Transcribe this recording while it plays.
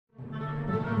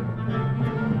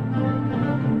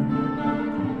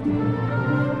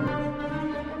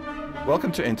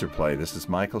Welcome to Interplay. This is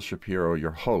Michael Shapiro,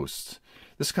 your host.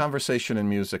 This conversation in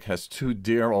music has two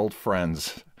dear old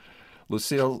friends,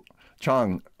 Lucille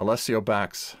Chung, Alessio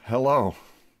Bax. Hello.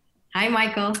 Hi,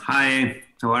 Michael. Hi,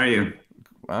 how are you?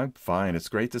 I'm fine. It's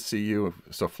great to see you,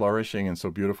 so flourishing and so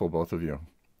beautiful, both of you.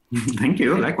 Thank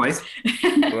you, likewise.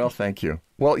 Well, thank you.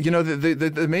 Well, you know,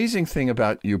 the amazing thing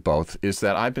about you both is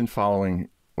that I've been following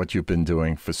what you've been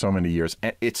doing for so many years,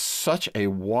 and it's such a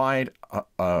wide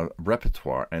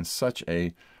repertoire and such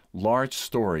a large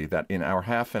story that in our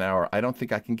half an hour, I don't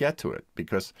think I can get to it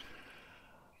because,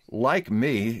 like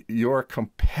me, you're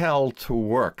compelled to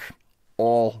work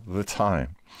all the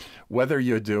time. Whether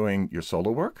you're doing your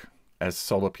solo work as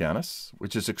solo pianists,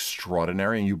 which is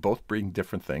extraordinary, and you both bring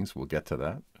different things, we'll get to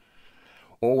that,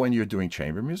 or when you're doing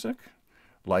chamber music,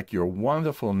 like your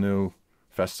wonderful new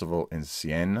festival in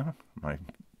Siena,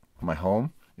 my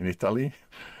home in Italy,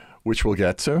 which we'll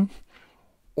get to,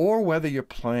 or whether you're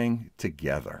playing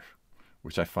together,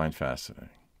 which I find fascinating.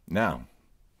 Now,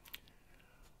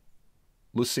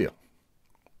 Lucille,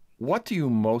 what do you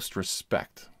most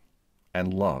respect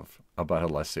and love about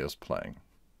Alessio's playing?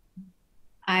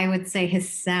 I would say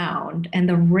his sound and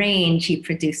the range he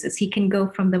produces. He can go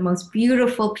from the most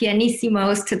beautiful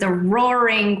pianissimos to the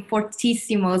roaring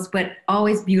fortissimos, but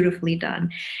always beautifully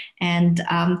done. And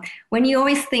when you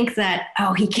always think that,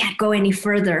 oh, he can't go any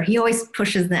further, he always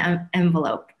pushes the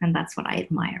envelope. And that's what I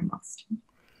admire most.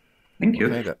 Thank you.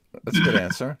 Okay, that's a good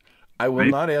answer. I will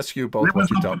not ask you both what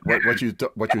you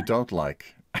don't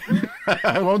like.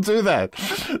 I won't do that.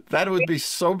 That would be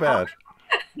so bad.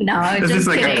 No, this just is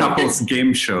like kidding. a couple's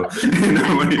game show.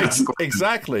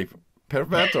 Exactly.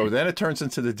 Perfetto. Then it turns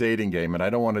into the dating game, and I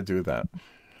don't want to do that.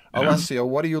 Alessio,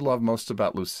 what do you love most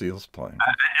about Lucille's playing?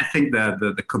 I think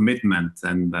the commitment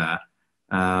and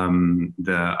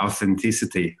the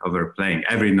authenticity of her playing.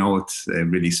 Every note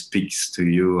really speaks to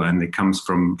you, and it comes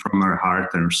from her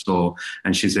heart and her soul,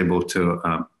 and she's able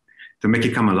to make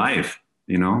it come alive.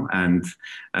 You know, and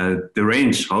the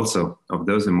range also of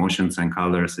those emotions and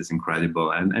colors is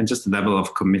incredible, and just the level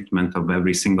of commitment of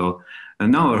every single,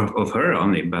 not of her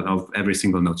only, but of every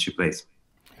single note she plays.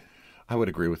 I would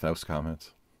agree with those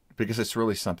comments because it's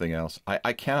really something else.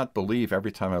 I cannot believe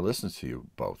every time I listen to you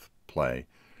both play,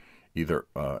 either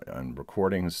on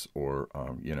recordings or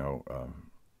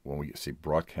when we see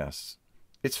broadcasts,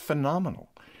 it's phenomenal.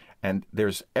 And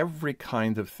there's every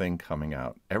kind of thing coming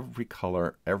out, every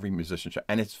color, every musicianship,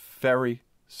 and it's very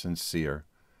sincere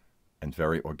and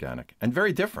very organic and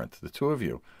very different, the two of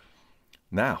you.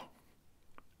 Now,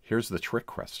 here's the trick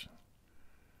question.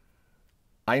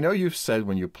 I know you've said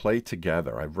when you play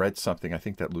together, I've read something I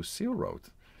think that Lucille wrote,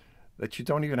 that you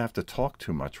don't even have to talk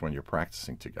too much when you're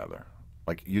practicing together.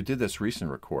 Like you did this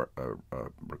recent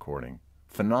recording,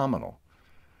 phenomenal,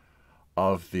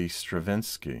 of the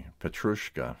Stravinsky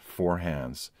Petrushka Four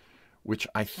Hands, which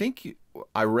I think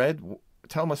I read,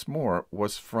 tell us more,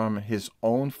 was from his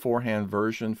own four-hand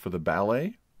version for the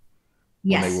ballet.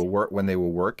 Yes. When they were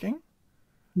working.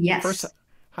 Yes. First,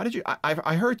 how did you?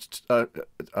 I heard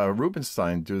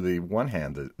Rubinstein do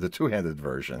the two-handed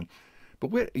version, but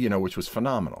which was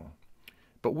phenomenal.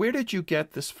 But where did you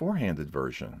get this four-handed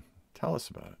version? Tell us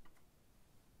about it.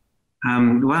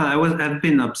 Well, I've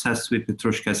been obsessed with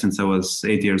Petrushka since I was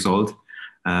 8 years old.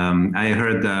 I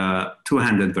heard the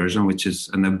two-handed version, which is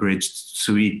an abridged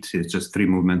suite. It's just three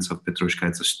movements of Petrushka.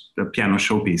 It's a piano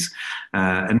showpiece.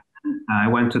 And I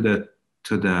went to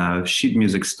the sheet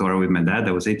music store with my dad.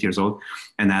 I was 8 years old,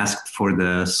 and asked for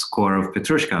the score of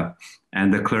Petrushka.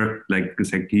 And the clerk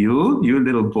was like, you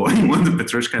little boy, want the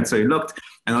Petrushka? And so he looked,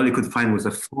 and all he could find was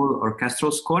a full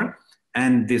orchestral score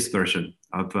and this version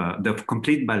of the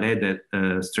complete ballet that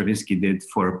Stravinsky did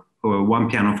for one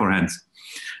piano, four hands.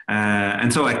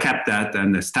 And so I kept that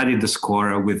and studied the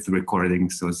score with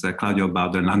recordings. It was Claudio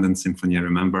Baudo, London Symphony, I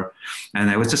remember. And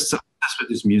I was just so obsessed with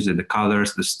this music, the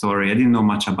colors, the story. I didn't know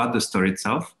much about the story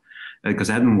itself because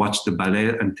I hadn't watched the ballet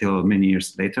until many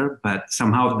years later. But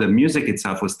somehow the music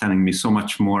itself was telling me so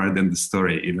much more than the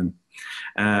story even.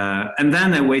 And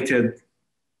then I waited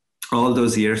all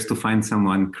those years to find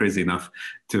someone crazy enough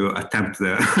to attempt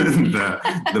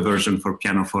the version for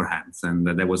piano four hands, and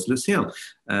that was Lucille.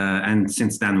 And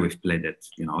since then, we've played it,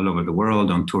 all over the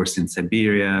world on tours in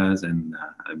Siberia and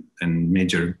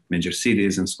major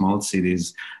cities and small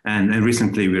cities. And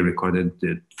recently, we recorded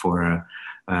it for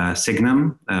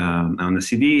Signum on a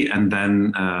CD, and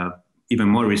then even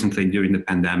more recently during the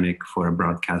pandemic for a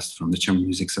broadcast from the Chamber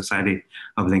Music Society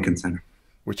of Lincoln Center,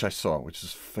 which I saw, which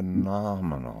is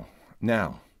phenomenal.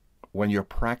 Now, when you're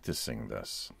practicing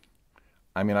this,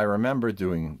 I remember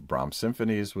doing Brahms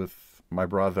symphonies with my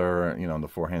brother, in the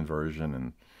four-hand version,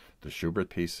 and the Schubert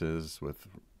pieces with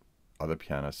other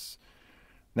pianists.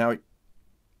 Now,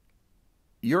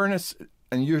 you're in an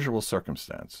unusual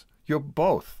circumstance. You're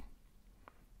both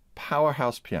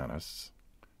powerhouse pianists,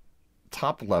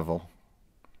 top level,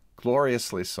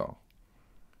 gloriously so.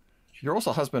 You're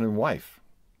also husband and wife,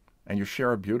 and you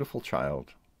share a beautiful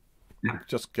child. Yeah.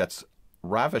 Just gets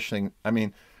ravishing. I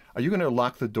mean, are you going to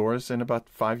lock the doors in about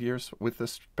 5 years with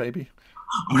this baby?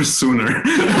 Or sooner.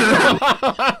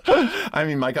 I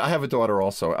mean, I have a daughter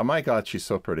also. Oh, my God, she's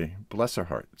so pretty. Bless her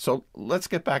heart. So let's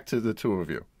get back to the two of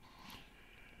you.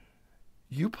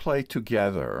 You play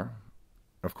together.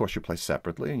 Of course, you play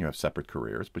separately and you have separate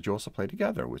careers, but you also play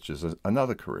together, which is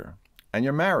another career. And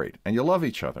you're married and you love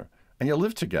each other and you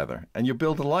live together and you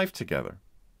build a life together.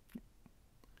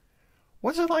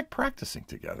 What's it like practicing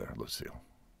together, Lucille?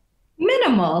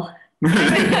 Minimal.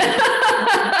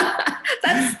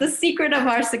 That's the secret of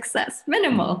our success.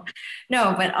 Minimal.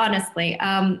 No, but honestly,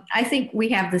 I think we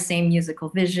have the same musical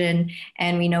vision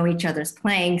and we know each other's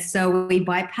playing. So we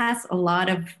bypass a lot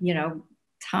of,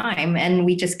 time and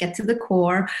we just get to the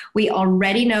core. We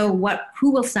already know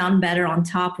who will sound better on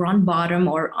top or on bottom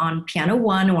or on piano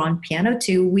 1 or on piano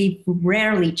 2. We've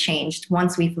rarely changed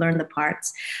once we've learned the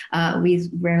parts. We've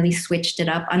rarely switched it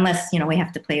up unless, we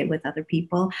have to play it with other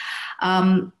people.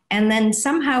 And then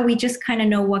somehow we just kind of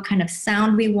know what kind of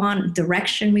sound we want,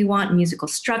 direction we want, musical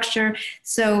structure.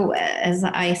 So as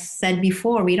I said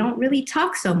before, we don't really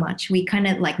talk so much. We kind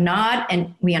of like nod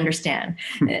and we understand.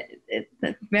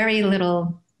 Very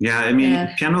little. Yeah, I mean,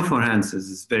 piano for hands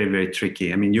is very, very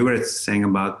tricky. I mean, you were saying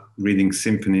about reading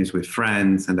symphonies with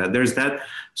friends and that there's that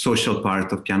social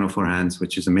part of piano for hands,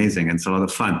 which is amazing and it's a lot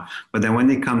of fun. But then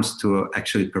when it comes to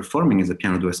actually performing as a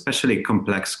piano duo, especially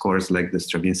complex scores like the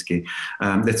Stravinsky,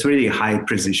 that's really high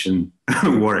precision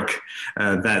work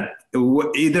that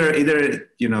either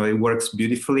it works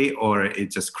beautifully or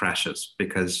it just crashes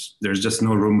because there's just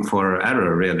no room for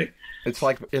error, really. It's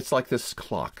like this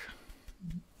clock.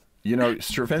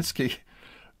 Stravinsky,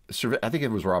 I think it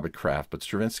was Robert Kraft, but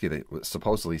Stravinsky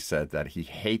supposedly said that he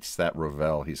hates that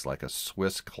Ravel. He's like a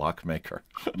Swiss clockmaker.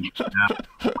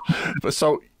 But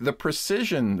so the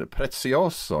precision, the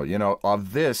prezioso,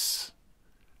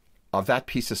 of that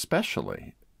piece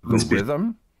especially, the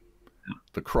rhythm,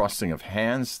 the crossing of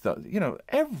hands,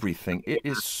 everything. It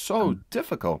is so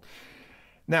difficult.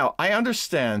 Now, I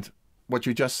understand what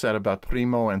you just said about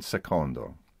primo and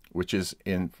secondo, which is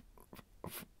in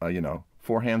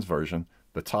four hands version,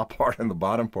 the top part and the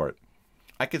bottom part.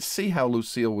 I could see how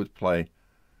Lucille would play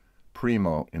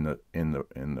primo in the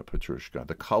Petrushka,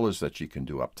 the colors that you can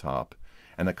do up top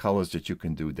and the colors that you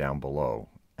can do down below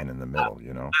and in the middle,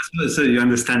 So you're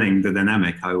understanding the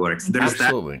dynamic, how it works. There's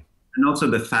absolutely. That, and also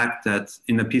the fact that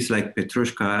in a piece like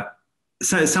Petrushka,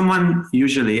 so someone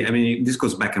usually, I mean, this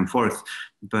goes back and forth,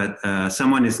 but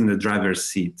someone is in the driver's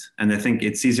seat. And I think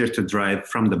it's easier to drive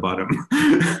from the bottom.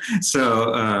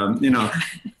 So,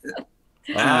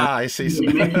 I see.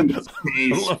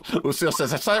 Lucille says,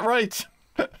 that's not right.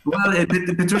 Well,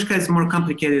 the Petrushka is more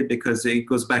complicated because it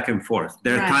goes back and forth.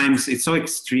 There are times it's so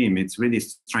extreme. It's really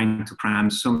trying to cram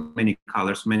so many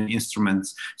colors, so many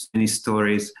instruments, so many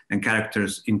stories and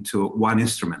characters into one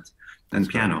instrument. And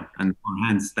piano and four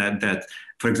hands that,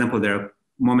 for example, there are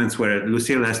moments where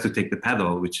Lucille has to take the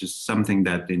pedal, which is something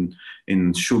that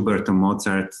in Schubert and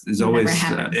Mozart is always,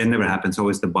 it never happens.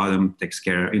 Always the bottom takes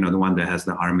care, the one that has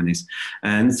the harmonies.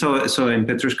 And so in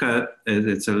Petrushka,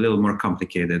 it's a little more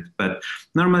complicated, but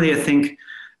normally I think,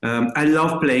 I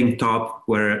love playing top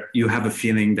where you have a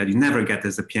feeling that you never get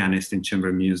as a pianist in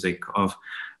chamber music of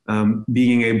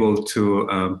being able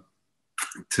to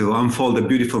unfold a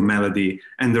beautiful melody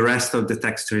and the rest of the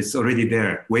texture is already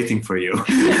there waiting for you.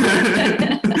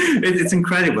 It's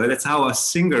incredible. That's how a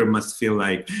singer must feel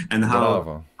like and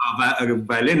how a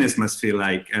violinist must feel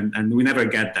like. And we never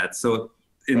get that. So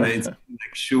it's like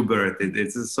Schubert,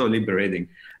 it's so liberating.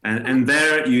 And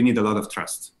there you need a lot of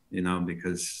trust,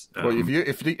 because... well,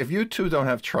 if you two don't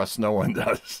have trust, no one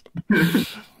does.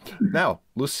 Now,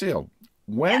 Lucille,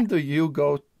 when do you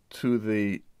go to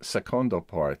the secondo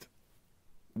part?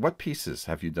 What pieces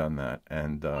have you done that?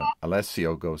 And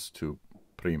Alessio goes to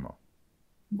primo.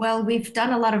 Well, we've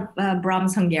done a lot of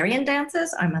Brahms Hungarian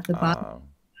dances. I'm at the bottom.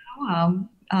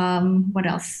 What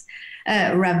else?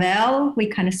 Ravel, we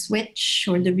kind of switch,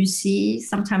 or Debussy.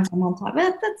 Sometimes I'm on top.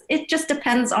 It just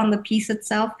depends on the piece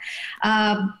itself.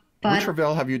 Which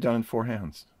Ravel have you done in four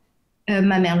hands? Ma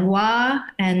Mère Noire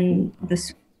and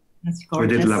the... That's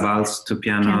gorgeous. We did La Valse, two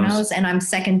pianos. And I'm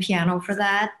second piano for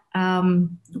that.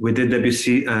 We did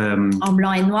Debussy. En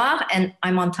Blanc et Noir, and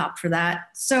I'm on top for that.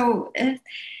 So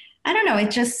I don't know.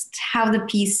 It's just how the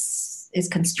piece is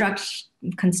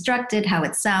constructed, how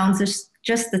it sounds,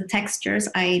 just the textures.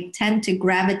 I tend to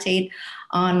gravitate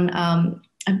on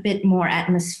a bit more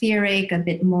atmospheric, a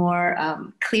bit more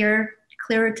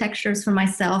clearer textures for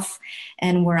myself,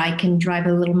 and where I can drive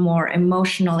a little more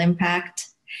emotional impact.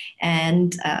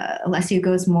 And Alessio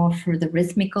goes more for the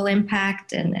rhythmical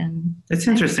impact, and it's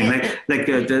interesting.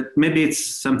 Maybe it's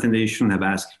something that you shouldn't have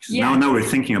asked. Yeah. Now we're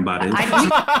thinking about it.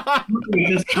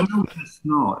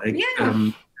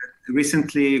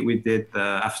 Recently, we did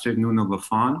Afternoon of a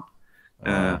Faun,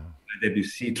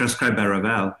 Debussy, transcribed by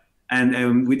Ravel,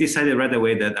 and we decided right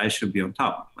away that I should be on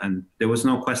top, and there was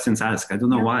no questions asked. I don't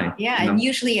know why. Yeah, and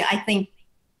usually I think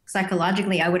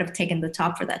psychologically I would have taken the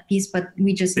top for that piece, but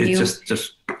we just knew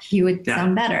he would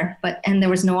sound better. And there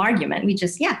was no argument. We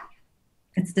just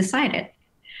it's decided.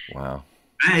 Wow.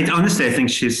 Honestly, I think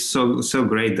she's so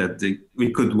great that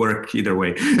we could work either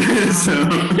way.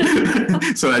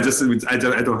 so I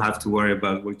don't have to worry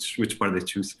about which part they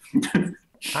choose.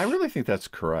 I really think that's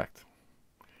correct.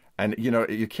 And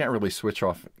you can't really switch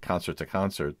off concert to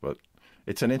concert, but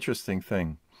it's an interesting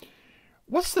thing.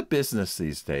 What's the business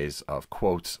these days of,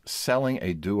 quotes, selling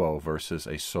a duo versus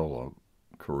a solo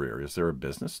career? Is there a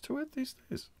business to it these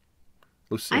days?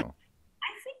 Lucille?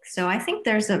 I think so. I think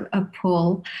there's a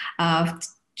pull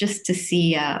just to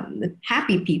see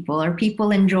happy people or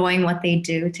people enjoying what they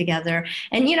do together.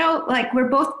 And, we're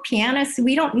both pianists.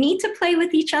 We don't need to play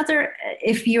with each other.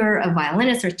 If you're a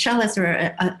violinist or cellist or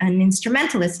an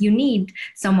instrumentalist, you need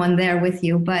someone there with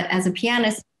you. But as a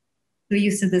pianist, we're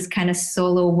used to this kind of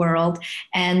solo world,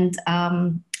 and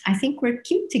I think we're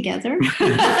cute together.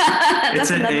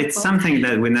 It's something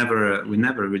that we never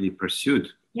really pursued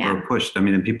or pushed. I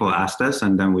mean, people asked us,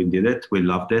 and then we did it. We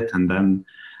loved it, and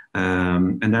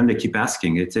then they keep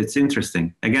asking. It's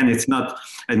interesting. Again, it's not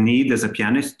a need as a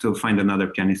pianist to find another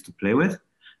pianist to play with,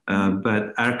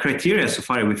 but our criteria so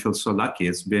far, we feel so lucky.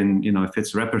 It's been, if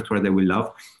it's repertoire that we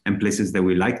love and places that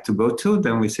we like to go to,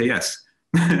 then we say yes.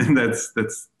 And that's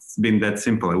been that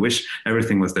simple. I wish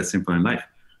everything was that simple in life.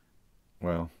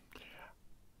 Well,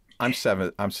 I'm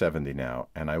 70 now,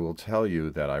 and I will tell you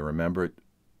that I remember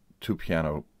two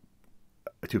pianos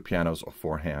or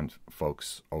four-hand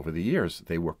folks over the years.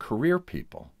 They were career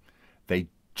people. They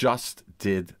just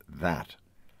did that.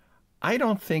 I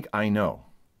don't think I know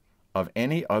of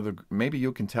any other, maybe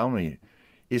you can tell me,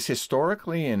 is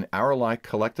historically in our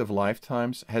collective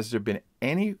lifetimes, has there been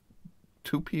any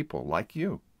two people like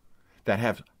you that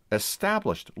have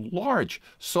established large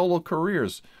solo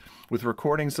careers with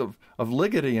recordings of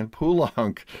Ligeti and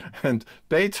Poulenc and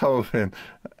Beethoven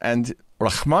and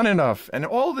Rachmaninoff and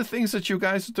all the things that you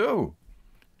guys do?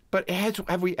 But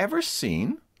have we ever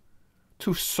seen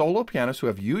two solo pianists who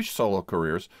have huge solo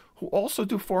careers who also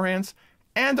do forehands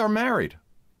and are married?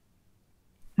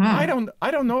 I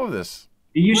don't know of this.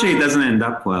 It usually doesn't end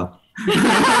up well. One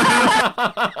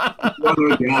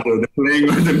or the other, the playing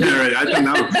or the marriage. I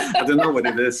don't know what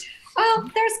it is.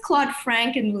 Well, there's Claude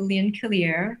Frank and Lillian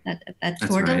Collier that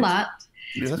toured a lot.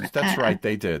 That's right.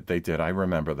 They did. I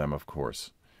remember them, of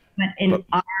course. But in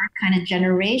our kind of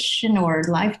generation or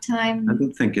lifetime, I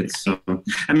don't think it's so.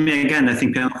 I mean, again, I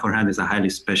think piano for hand is a highly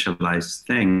specialized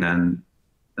thing, and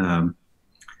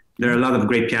there are a lot of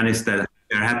great pianists that are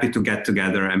happy to get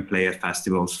together and play at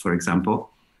festivals, for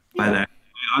example. But I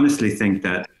honestly think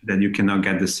that you cannot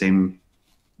get the same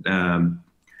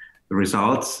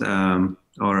results,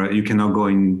 or you cannot go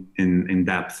in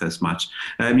depth as much.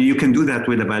 I mean, you can do that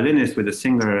with a violinist, with a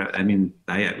singer. I mean,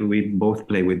 we both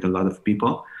play with a lot of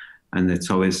people, and it's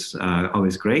always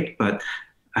great. But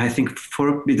I think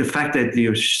for the fact that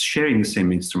you're sharing the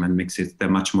same instrument makes it that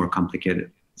much more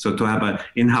complicated. So to have an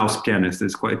in-house pianist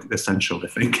is quite essential, I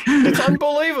think. It's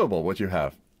unbelievable what you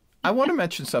have. I want to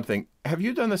mention something. Have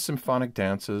you done the symphonic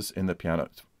dances in the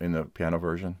piano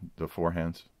version, the four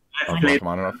hands of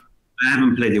Rachmaninoff? I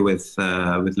haven't played it with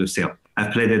Lucille.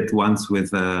 I've played it once with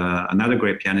another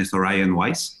great pianist, Orion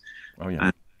Weiss. Oh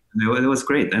yeah, and it was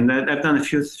great. And I've done a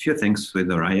few things with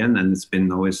Orion, and it's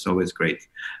been always great,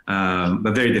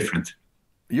 but very different.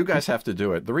 You guys have to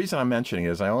do it. The reason I'm mentioning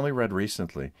is I only read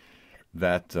recently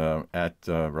that at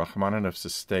Rachmaninoff's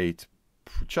estate,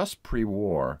 just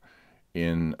pre-war,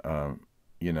 in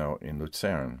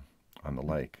Lucerne on the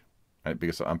lake,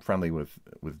 because I'm friendly with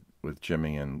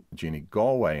Jimmy and Jeannie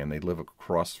Galway, and they live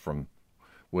across from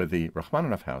where the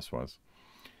Rachmaninoff house was.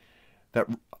 That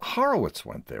Horowitz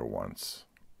went there once,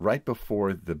 right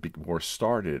before the big war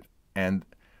started, and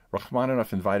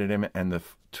Rachmaninoff invited him, and the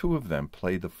two of them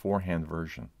played the four-hand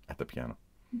version at the piano.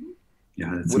 Mm-hmm.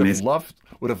 Yeah, that's amazing.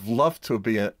 Would have loved to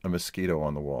be a mosquito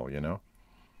on the wall,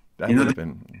 That would have have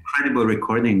been incredible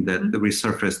recording that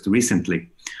resurfaced recently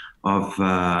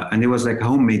and it was like a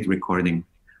homemade recording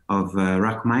of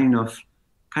Rachmaninoff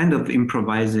kind of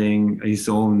improvising his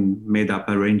own made-up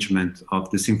arrangement of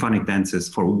the symphonic dances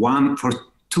for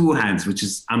two hands, which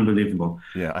is unbelievable.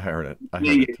 Yeah, I heard it. I heard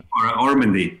it. Or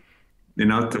Ormandy,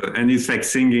 and he's like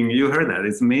singing. You heard that?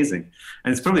 It's amazing,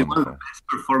 and it's probably one of the best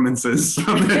performances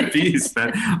of that piece.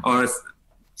 Or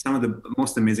some of the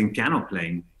most amazing piano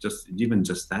playing. Even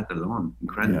just that alone,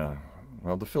 incredible. Yeah.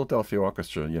 Well, the Philadelphia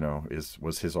Orchestra,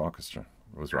 was his orchestra.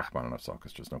 It was Rachmaninoff's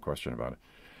orchestra. There's no question about it.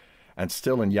 And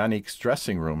still in Yannick's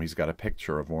dressing room, he's got a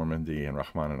picture of Ormandy and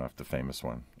Rachmaninoff, the famous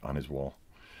one, on his wall.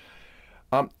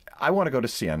 I want to go to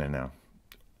Siena now.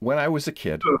 When I was a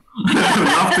kid... I'd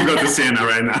love to go to Siena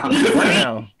right now. Right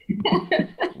now.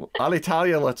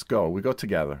 All'Italia, let's go. We go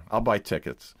together. I'll buy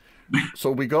tickets.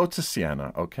 So we go to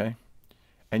Siena, okay?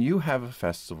 And you have a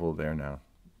festival there now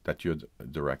that you're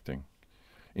directing.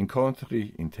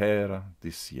 Incontri in Terra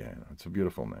di Siena. It's a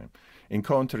beautiful name.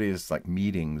 Incontri is like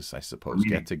meetings, I suppose,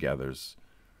 get-togethers,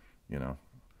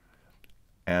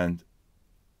 And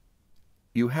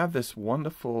you have this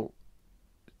wonderful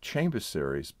chamber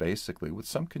series, basically, with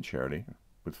some concerti,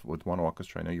 with one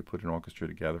orchestra. I know you put an orchestra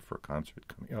together for a concert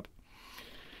coming up,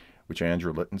 which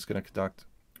Andrew Litton's going to conduct,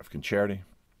 of concerti.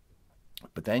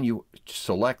 But then you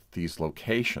select these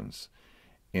locations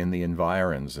in the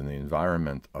environs, in the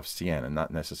environment of Siena,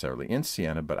 not necessarily in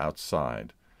Siena, but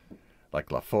outside, like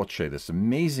La Foce, this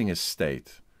amazing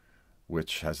estate,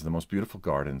 which has the most beautiful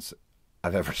gardens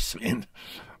I've ever seen,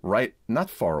 right, not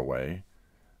far away.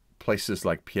 Places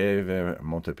like Pieve,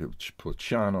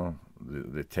 Montepulciano,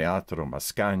 the Teatro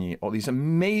Mascagni, all these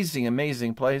amazing,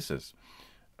 amazing places.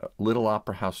 Little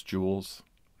Opera House Jewels.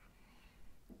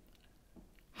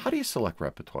 How do you select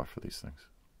repertoire for these things?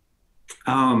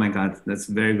 Oh my God, that's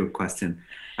a very good question.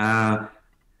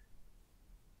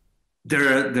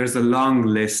 There's a long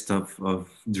list of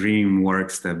dream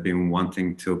works that I've been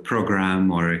wanting to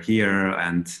program or hear,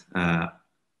 and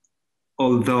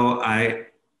although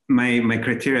my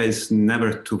criteria is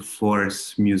never to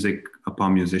force music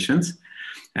upon musicians,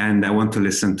 and I want to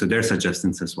listen to their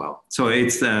suggestions as well. So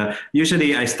it's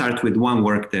usually I start with one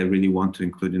work that I really want to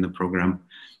include in the program.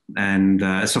 And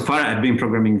so far, I've been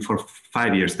programming for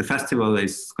 5 years. The festival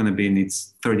is going to be in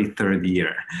its 33rd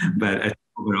year, but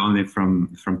we're only from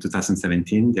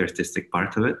 2017, the artistic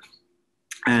part of it.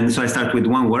 And so I start with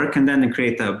one work and then I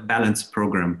create a balanced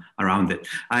program around it.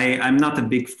 I'm not a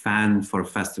big fan for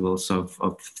festivals of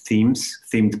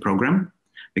themed program,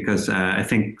 because I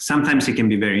think sometimes it can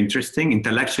be very interesting.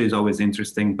 Intellectually is always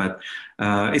interesting, but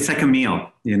it's like a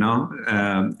meal, you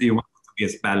want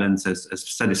as balanced, as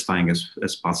satisfying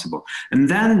as possible. And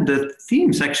then the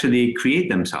themes actually create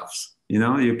themselves.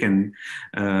 You can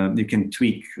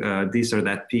tweak this or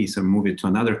that piece or move it to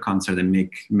another concert and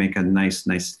make a nice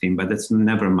theme, but that's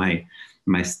never my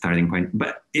starting point.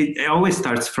 But it always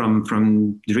starts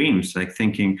from dreams, like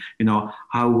thinking,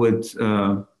 how would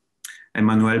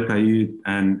Emmanuel Pahud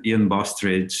and Ian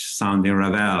Bostridge sound in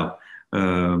Ravel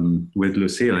with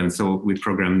Lucille? And so we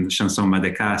programmed Chanson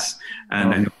Madécasse,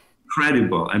 and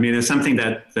incredible. I mean, it's something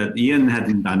that Ian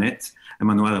hadn't done it.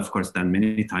 Emmanuel, of course, done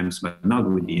many times, but not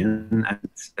with Ian.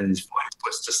 And his voice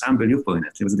was just unbelievable in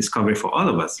it. It was a discovery for all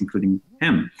of us, including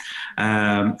him.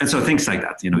 And so things like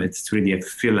that, it's really, I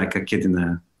feel like a kid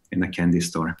in a candy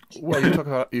store.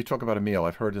 Well, you talk about a meal.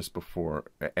 I've heard this before.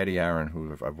 Eddie Aaron,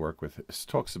 who I've worked with,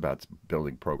 talks about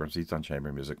building programs. He's done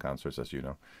chamber music concerts, as you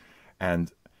know,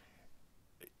 and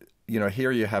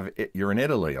here you're in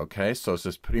Italy, okay? So it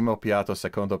says primo piatto,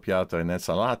 secondo piatto, and then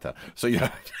salata. So you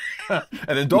have,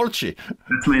 and then dolci.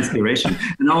 That's my inspiration.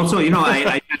 And also,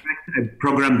 I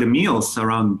program the meals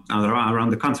around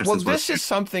the concerts. Well, this is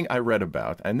something I read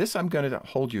about, and this I'm going to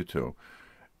hold you to,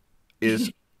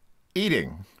 is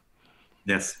eating.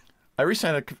 Yes. I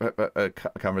recently had a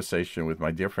conversation with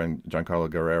my dear friend Giancarlo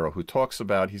Guerrero, who talks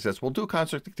about, he says, we'll do a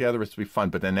concert together, it's to be fun,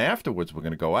 but then afterwards we're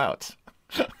going to go out.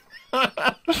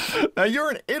 Now,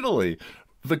 you're in Italy,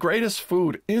 the greatest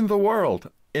food in the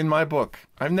world, in my book.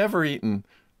 I've never eaten,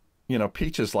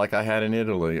 peaches like I had in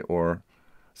Italy, or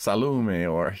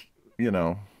salume, or,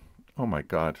 oh my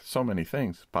God, so many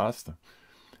things, pasta.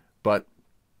 But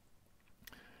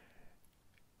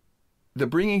the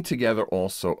bringing together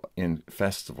also in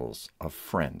festivals of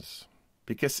friends,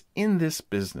 because in this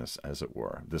business, as it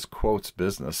were, this quotes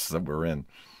business that we're in,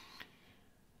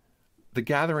 the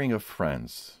gathering of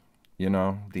friends, the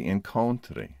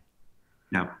incontri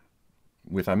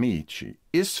with amici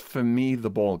is for me the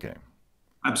ball game.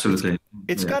 Absolutely.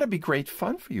 It's got to be great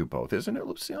fun for you both, isn't it,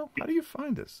 Lucille? How do you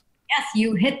find this? Yes,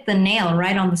 you hit the nail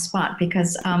right on the spot,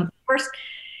 because first,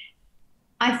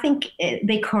 I think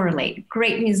they correlate.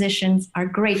 Great musicians are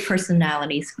great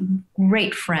personalities,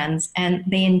 great friends, and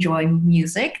they enjoy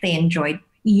music. They enjoy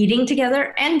eating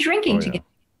together and drinking Oh, yeah. together.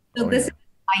 So Oh, this yeah.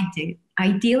 is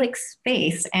idyllic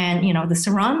space, and the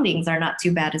surroundings are not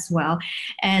too bad as well.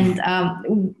 And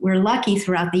we're lucky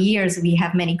throughout the years. We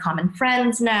have many common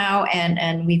friends now,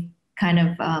 and we've kind of,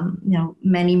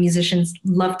 many musicians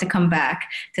love to come back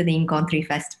to the Incontri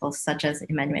festivals, such as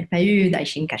Emmanuel Paiu,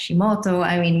 Daishin Kashimoto.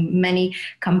 I mean, many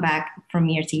come back from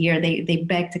year to year. They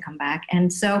beg to come back.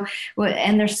 And so,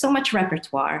 and there's so much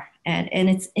repertoire. And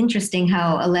it's interesting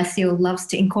how Alessio loves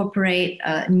to incorporate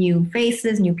new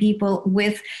faces, new people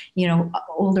with,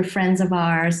 older friends of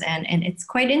ours. And it's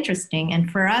quite interesting. And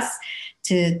for us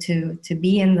to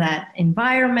be in that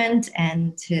environment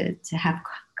and to have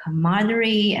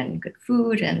camaraderie and good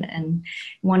food and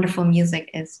wonderful music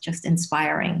is just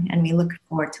inspiring. And we look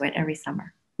forward to it every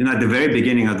summer. At the very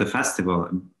beginning of the festival,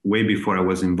 way before I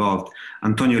was involved,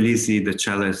 Antonio Lisi, the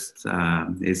cellist,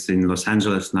 is in Los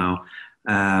Angeles now.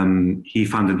 He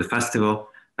founded the festival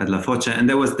at La Foce, and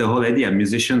there was the whole idea.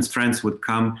 Musicians, friends would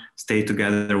come, stay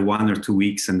together 1 or 2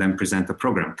 weeks, and then present a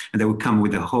program. And they would come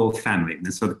with the whole family.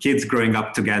 And so the kids growing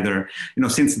up together,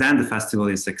 since then the festival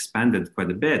is expanded quite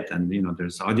a bit. And,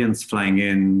 there's audience flying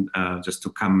in just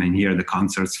to come and hear the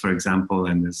concerts, for example,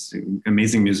 and there's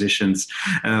amazing musicians.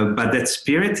 But that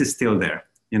spirit is still there.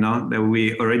 That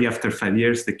we already, after 5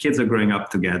 years, the kids are growing up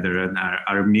together, and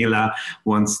our Mila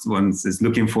once is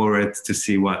looking forward to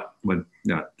see what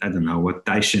I don't know, what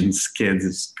Daishin's kid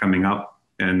is coming up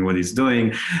and what he's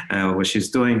doing, what she's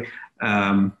doing.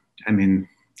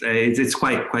 It's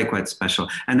quite special.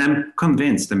 And I'm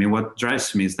convinced, what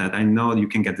drives me is that I know you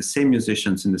can get the same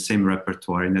musicians in the same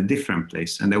repertoire in a different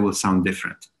place, and they will sound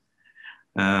different.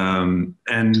 And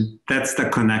that's the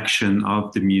connection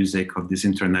of the music of these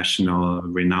international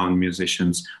renowned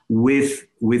musicians with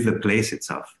the place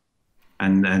itself.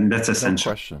 And that's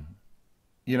essential. No question.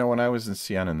 When I was in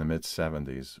Siena in the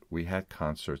mid-'70s, we had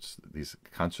these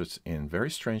concerts in very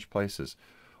strange places.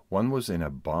 One was in a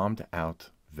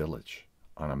bombed-out village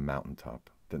on a mountaintop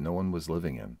that no one was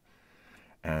living in.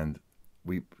 And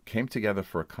we came together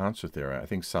for a concert there. I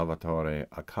think Salvatore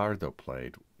Accardo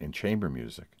played in chamber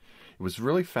music. It was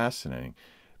really fascinating,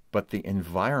 but the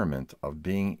environment of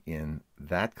being in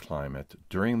that climate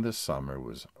during the summer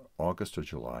was August or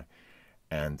July,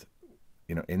 and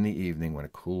in the evening when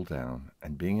it cooled down,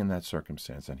 and being in that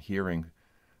circumstance and hearing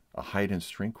a Haydn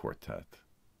string quartet,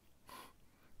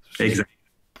 exactly,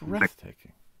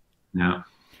 breathtaking. Yeah.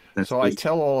 So I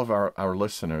tell all of our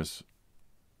listeners,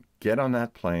 get on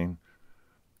that plane.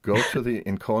 Go to the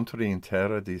Incontri in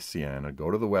Terra di Siena.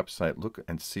 Go to the website, look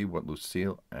and see what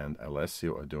Lucille and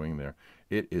Alessio are doing there.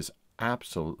 It is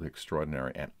absolutely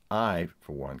extraordinary, and I,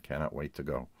 for one, cannot wait to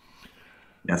go.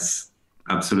 Yes,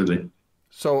 absolutely.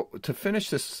 So to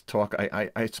finish this talk,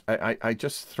 I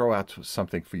just throw out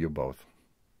something for you both.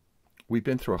 We've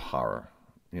been through a horror,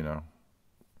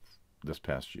 this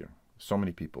past year. So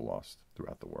many people lost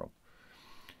throughout the world.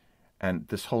 And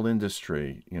this whole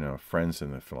industry, friends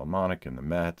in the Philharmonic and the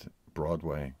Met,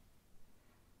 Broadway,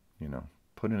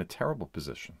 put in a terrible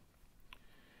position.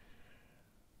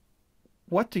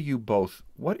 What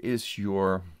is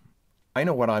your, I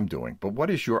know what I'm doing, but what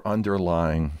is your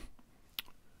underlying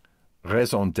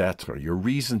raison d'être, your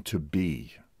reason to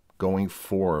be going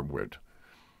forward?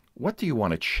 What do you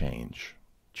want to change?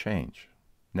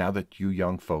 Now that you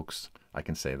young folks, I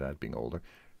can say that being older,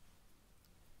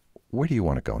 where do you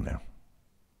want to go now?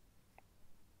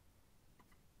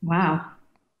 Wow,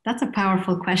 that's a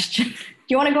powerful question. Do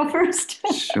you want to go first?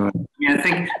 Sure. Yeah, I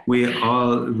think we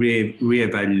all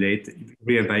reevaluated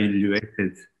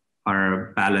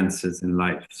our balances in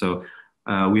life. So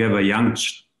we have a young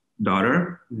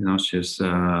daughter, she's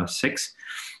 6.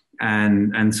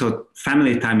 And so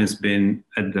family time has been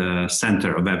at the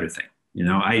center of everything.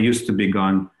 I used to be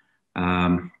gone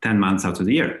 10 months out of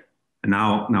the year. And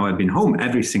now I've been home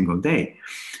every single day.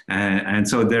 And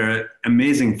so there are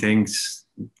amazing things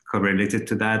correlated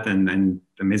to that and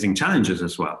amazing challenges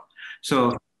as well.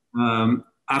 So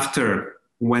after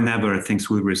whenever things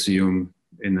will resume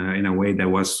in a way that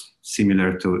was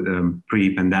similar to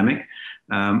pre-pandemic,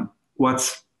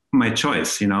 what's my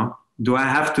choice? Do I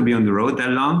have to be on the road that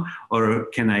long, or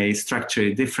can I structure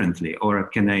it differently? Or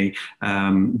can I,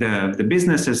 the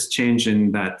business has changed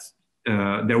in that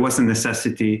there was a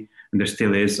necessity, and there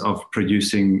still is, of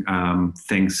producing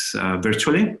things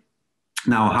virtually.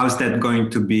 Now, how's that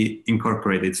going to be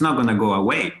incorporated? It's not going to go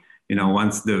away,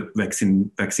 once the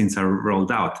vaccines are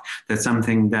rolled out. That's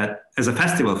something that, as a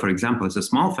festival, for example, as a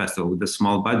small festival with a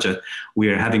small budget, we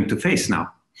are having to face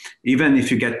now. Even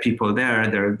if you get people there,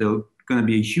 they're going going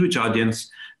to be a huge audience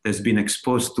that's been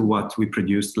exposed to what we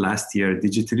produced last year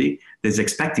digitally, that's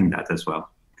expecting that as well.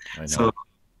 I know.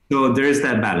 So there is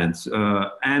that balance,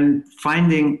 and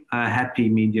finding a happy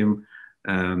medium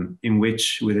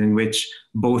within which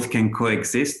both can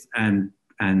coexist and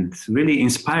really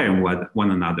inspire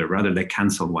one another rather than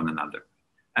cancel one another.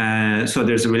 So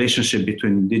there's a relationship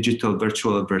between digital,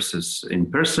 virtual versus in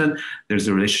person. There's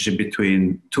a relationship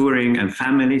between touring and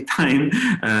family time.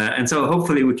 And so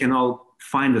hopefully we can all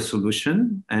find a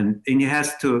solution, and it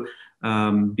has to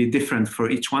be different for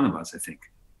each one of us, I think.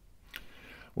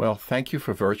 Well, thank you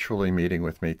for virtually meeting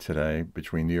with me today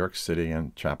between New York City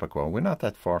and Chappaqua. We're not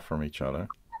that far from each other.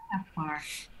 Not that far.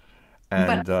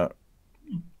 And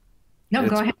no,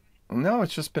 go ahead. No,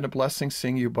 it's just been a blessing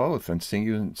seeing you both and seeing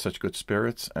you in such good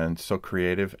spirits and so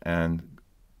creative and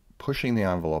pushing the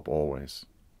envelope always.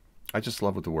 I just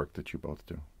love the work that you both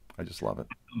do. I just love it.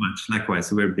 So much. Likewise,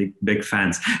 we're big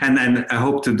fans. And I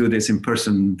hope to do this in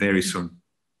person very soon.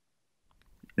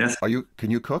 Yes.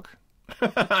 Can you cook?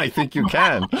 I think you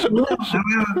can.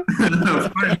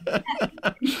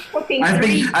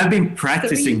 I've been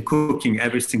practicing cooking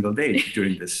every single day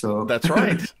during this. So that's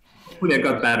right. Hopefully I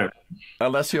got better.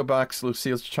 Alessio Baxand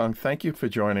Lucille Chung, thank you for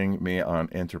joining me on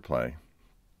Interplay.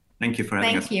 Thank you for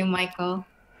having us. Thank you, Michael.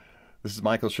 This is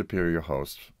Michael Shapiro, your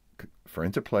host for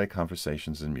Interplay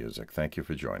Conversations in Music. Thank you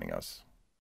for joining us.